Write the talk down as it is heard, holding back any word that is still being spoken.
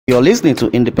You're listening to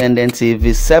Independent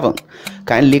TV 7.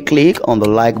 Kindly click on the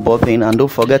like button and don't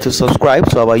forget to subscribe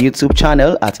to our YouTube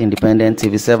channel at Independent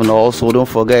TV 7. Also, don't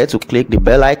forget to click the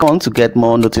bell icon to get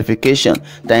more notification.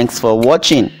 Thanks for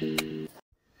watching.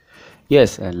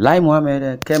 Yes, Lai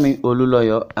Mohammed Kemi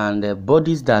Olunloyo and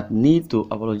bodies that need to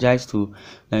apologize to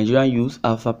Nigerian youth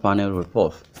after panel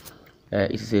report.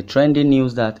 It is a trending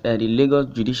news that the Lagos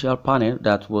Judicial Panel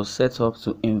that was set up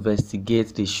to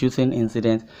investigate the shooting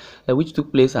incident which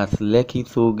took place at Lekki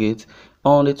toll gate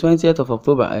on the 20th of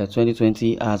October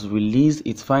 2020 has released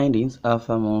its findings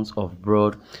after months of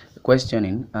broad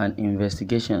questioning and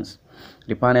investigations.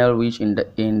 The panel, which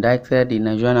indicted the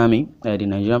Nigerian Army, the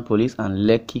Nigerian Police and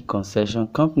Lekki Concession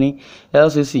Company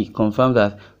 (LCC), confirmed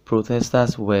that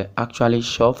protesters were actually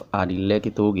shot at the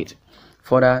Lekki toll gate,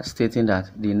 further stating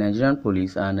that the Nigerian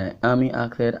Police and Army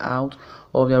acted out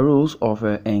of their rules of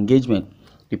engagement.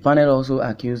 The panel also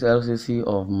accused LCC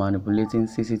of manipulating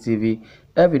CCTV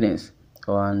evidence,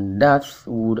 and that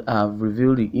would have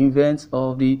revealed the events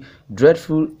of the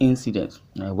dreadful incident.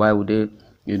 Why would they,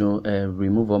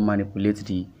 remove or manipulate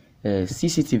the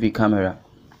CCTV camera?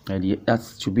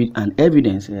 That should be an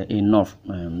evidence enough.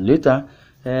 Later,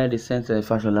 they sent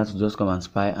Fashola to just come and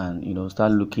spy and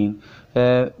start looking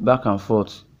back and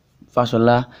forth.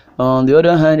 Fashola, on the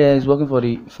other hand, is working for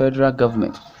the federal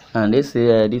government, and they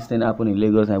say this thing happened in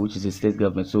Lagos, which is a state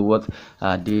government. So what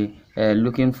are they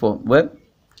looking for? Well,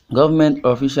 government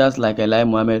officials like Lai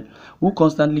Mohammed, who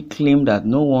constantly claim that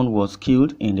no one was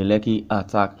killed in the Lekki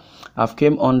attack, have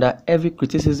come under heavy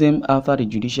criticism after the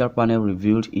judicial panel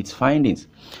revealed its findings.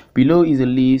 Below is a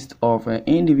list of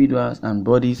individuals and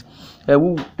bodies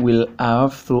who will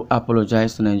have to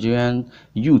apologize to Nigerian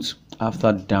youth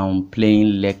after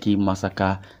downplaying Lekki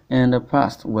massacre in the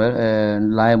past. Well,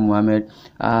 Lai Mohammed,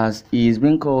 as he is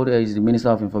being called, is the Minister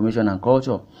of Information and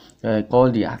Culture,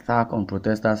 called the attack on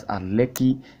protesters at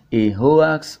Lekki a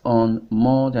hoax on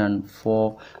more than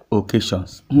 4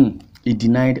 occasions. He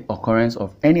denied occurrence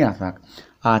of any attack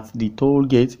at the toll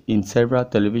gate in several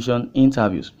television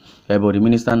interviews. But the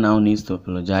minister now needs to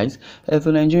apologize to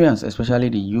Nigerians, especially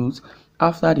the youth,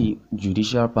 after the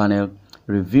judicial panel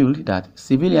revealed that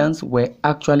civilians were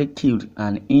actually killed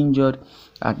and injured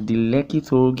at the Lekki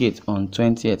toll gate on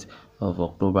 20th of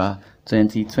October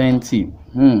 2020.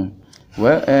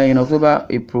 Well, in October,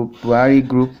 a pro-Buhari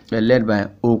group led by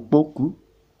Opoku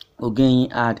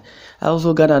Ogenyi had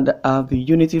also gathered at the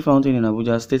Unity Fountain in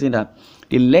Abuja, stating that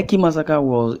the Lekki massacre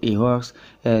was a hoax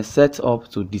set up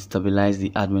to destabilize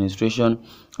the administration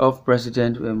of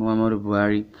President Muhammadu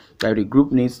Buhari. That the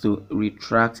group needs to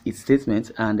retract its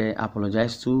statement and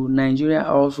apologize to Nigeria.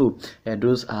 Also,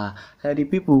 those are the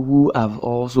people who have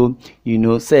also,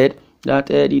 said that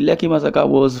the Lekki massacre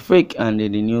was fake and the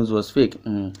news was fake.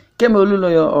 Kemi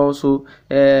Olunloyo also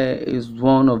is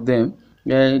one of them.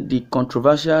 The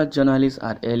controversial journalist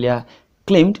had earlier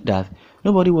claimed that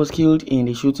nobody was killed in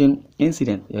the shooting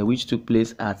incident which took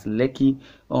place at Lekki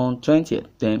on 20th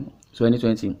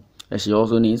 2020. She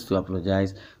also needs to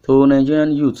apologize to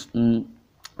Nigerian youth. And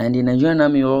the Nigerian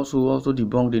Army also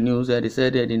debunked the news. They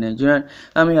said that the Nigerian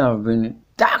Army have been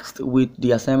tasked with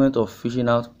the assignment of fishing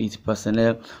out its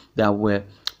personnel that were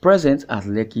present at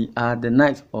Lekki at the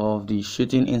night of the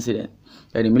shooting incident.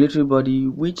 The military body,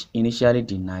 which initially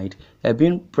denied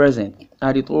being present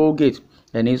at the toll gate,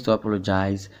 needs to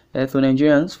apologize to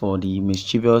Nigerians for the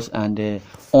mischievous and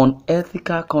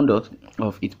unethical conduct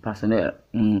of its personnel.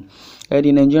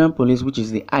 The Nigerian police, which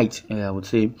is the height, I would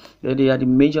say, they are the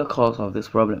major cause of this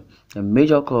problem, the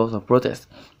major cause of protest.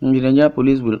 The Nigerian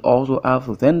police will also have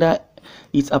to tender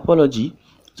its apology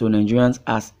to Nigerians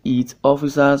as its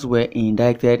officers were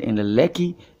indicted in the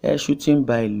Lekki shooting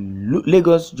by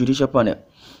Lagos Judicial Panel.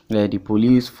 The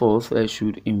police force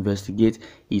should investigate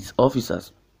its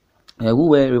officers who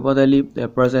were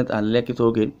reportedly present at Lekki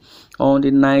toll gate on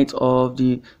the night of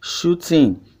the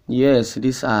shooting. Yes,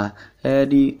 these are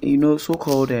the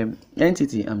so-called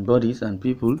entity and bodies and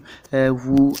people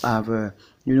who have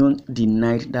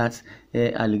denied that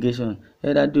allegation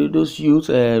that those youths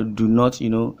do not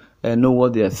know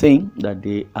what they are saying, that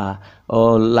they are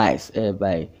all lies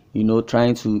by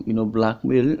trying to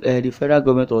blackmail the federal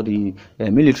government or the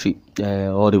military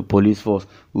or the police force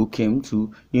who came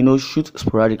to shoot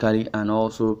sporadically, and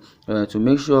also to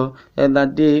make sure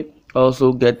that they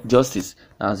also get justice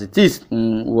as it is.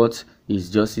 What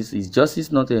is justice? Is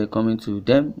justice not coming to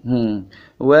them?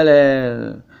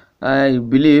 Well, I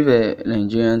believe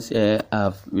Nigerians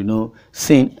have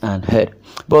seen and heard,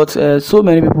 but so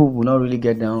many people will not really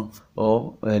get down,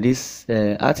 or this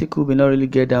article will not really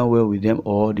get down well with them,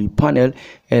 or the panel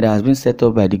that has been set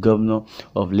up by the governor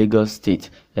of Lagos State.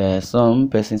 Some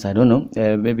persons, I don't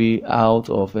know, maybe out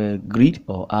of greed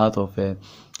or out of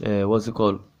what's it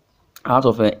called, out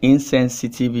of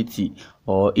insensitivity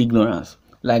or ignorance.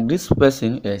 Like this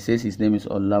person says his name is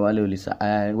Olawale Olisa.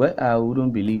 I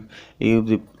wouldn't believe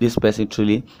if this person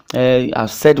truly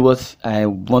has said what I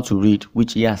want to read,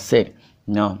 which he has said.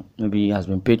 Now, maybe he has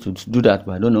been paid to do that,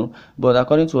 but I don't know. But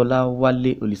according to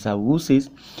Olawale Olisa, who says,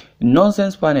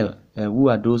 nonsense panel, who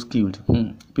are those killed?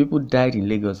 People died in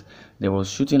Lagos. There was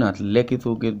shooting at Lekki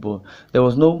toll gate, but there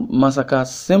was no massacre.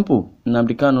 Simple.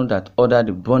 Nnamdi Kanu that ordered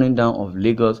the burning down of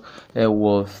Lagos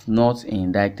was not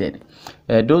indicted.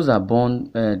 Those that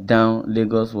burned down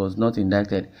Lagos was not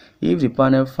indicted. If the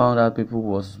panel found out people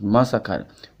was massacred,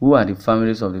 who are the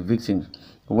families of the victims?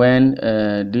 When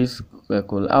these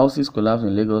houses collapsed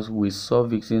in Lagos, we saw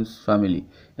victims' family.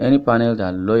 Any panel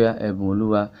that lawyer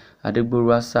Ebunoluwa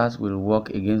Adegboruwa SARS will work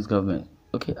against government.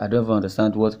 Okay, I don't even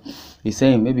understand what he's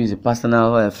saying. Maybe it's a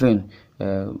personal thing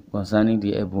concerning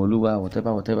the Ebunoluwa,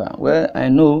 whatever. Well, I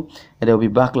know there will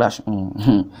be backlash.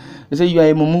 They say you are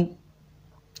a mumu.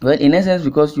 Well, in essence,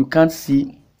 because you can't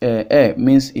see air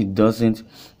means it doesn't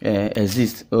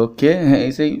exist. Okay,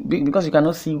 you say because you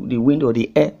cannot see the wind or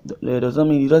the air doesn't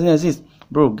mean it doesn't exist.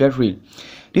 Bro, get real.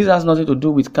 This has nothing to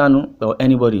do with Kanu or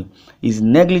anybody. It's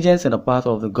negligence on the part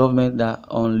of the government that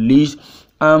unleashed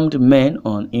armed men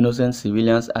on innocent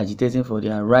civilians agitating for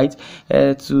their right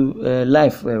to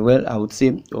life. Well, I would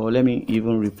say, or let me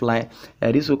even reply.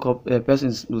 This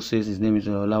person who says his name is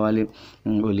Olawale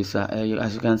Olisa.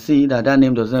 As you can see, that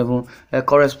name doesn't even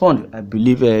correspond. I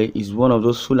believe is one of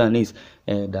those Fulanis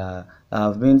that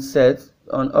have been set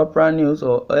on Opera News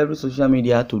or every social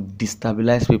media to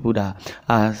destabilize people that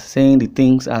are saying the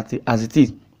things as it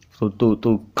is. So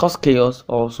to cause chaos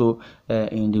also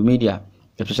in the media,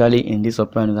 especially in this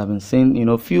Opera News. I've been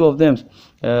seeing, few of them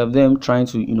trying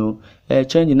to,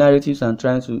 change the narratives and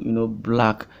trying to,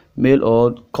 blackmail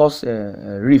or cause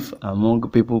a rift among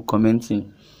people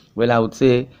commenting. Well, I would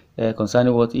say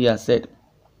concerning what he has said,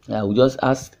 I will just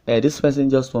ask this person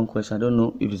just one question. I don't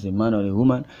know if it's a man or a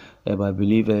woman, but I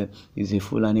believe he's a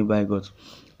Fulani by God.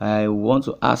 I want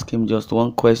to ask him just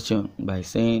one question by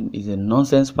saying it's a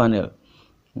nonsense panel.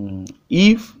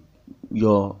 If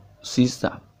your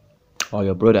sister or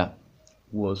your brother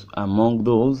was among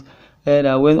those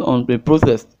that went on a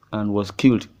protest and was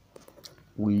killed,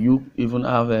 will you even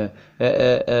have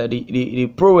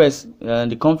the prowess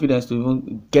and the confidence to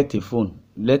even get a phone,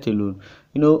 let alone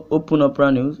open up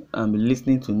news and be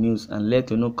listening to news and let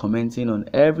commenting on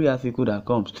every article that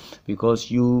comes,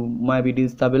 because you might be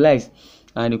destabilized,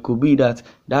 and it could be that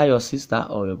your sister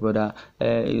or your brother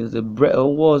is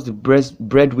was the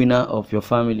breadwinner of your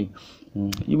family.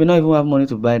 You may not even have money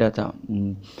to buy data.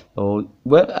 Or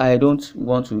well, I don't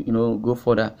want to go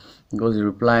further, because the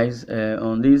replies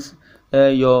on this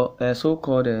your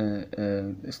so-called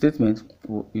statement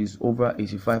is over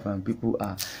 85, and people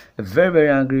are very, very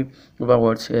angry over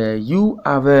what you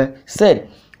have said.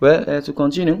 Well, to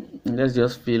continue, let's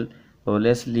just feel, or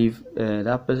let's leave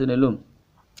that person alone.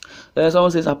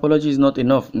 Someone says apology is not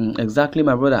enough. Exactly,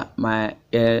 my brother. My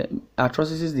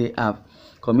atrocities they have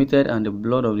committed and the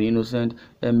blood of the innocent,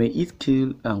 may it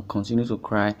kill and continue to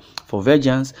cry for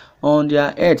vengeance on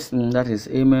their heads. That is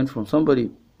amen from somebody.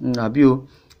 Abio,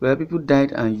 where people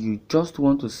died and you just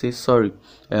want to say sorry.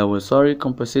 Well, sorry,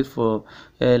 compensate for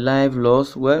life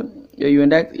loss. Well, you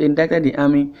indicted the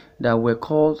army that were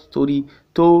called to the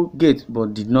toll gate,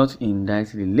 but did not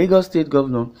indict the Lagos State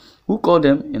governor who called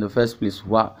them in the first place.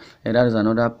 Wow, and that is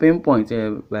another pain point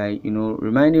by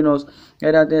reminding us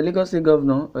that the Lagos State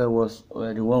governor was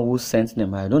the one who sent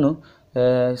them. I don't know.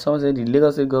 Someone said the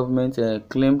Lagos State government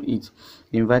claimed it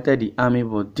invited the army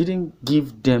but didn't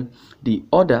give them the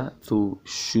order to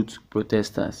shoot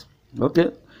protesters.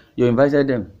 Okay, you invited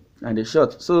them and they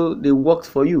shot, so they worked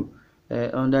for you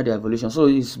under the evolution. So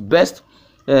it's best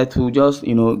to just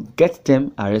get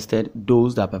them arrested,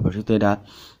 those that perpetrated that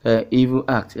evil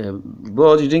act,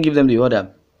 but you didn't give them the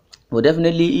order. But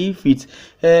definitely, if it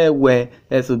were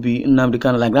to be Nnamdi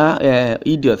Kanu, like that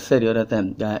idiot said the other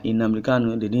time, that in Nnamdi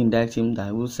Kanu they didn't indict him,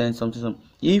 that will send something.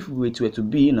 If it were to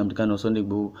be Nnamdi Kanu or Sunday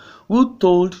Igboho, who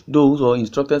told those or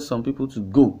instructed some people to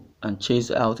go and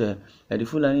chase out the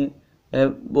Fulani,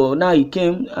 but now he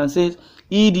came and said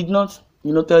he did not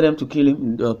tell them to kill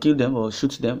him or kill them or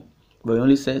shoot them, but he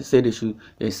only said they should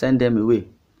send them away.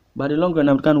 But the long run,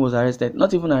 Mohammed Kemi was arrested.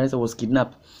 Not even arrested, was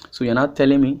kidnapped. So you're not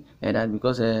telling me that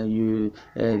because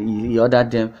he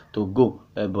ordered them to go,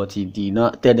 but he did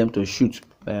not tell them to shoot.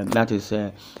 That is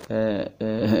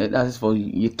for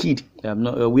a kid.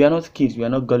 We are not kids. We are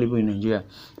not gullible in Nigeria.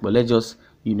 But let's just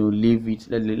leave it.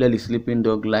 Let the sleeping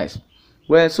dog lies.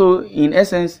 Well, so in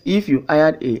essence, if you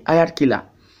hired a hired killer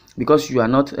because you are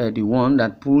not the one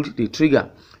that pulled the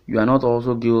trigger, you are not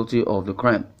also guilty of the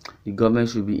crime. The government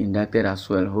should be indicted as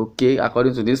well. Okay,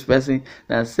 according to this person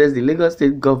that says the Lagos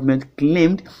state government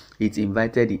claimed it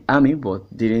invited the army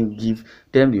but didn't give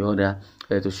them the order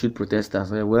to shoot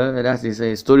protesters. Well, that is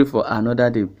a story for another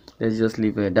day. Let's just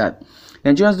leave it at that.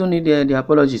 Nigerians don't need the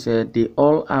apologies. They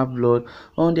all have blood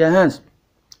on their hands.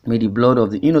 May the blood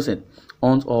of the innocent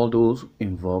haunt all those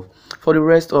involved for the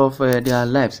rest of their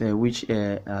lives, which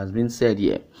has been said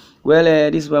here. Well,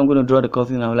 this is where I'm going to draw the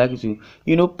curtain. I would like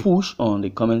you to push on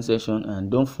the comment section, and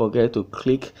don't forget to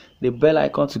click the bell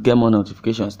icon to get more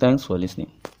notifications. Thanks for listening.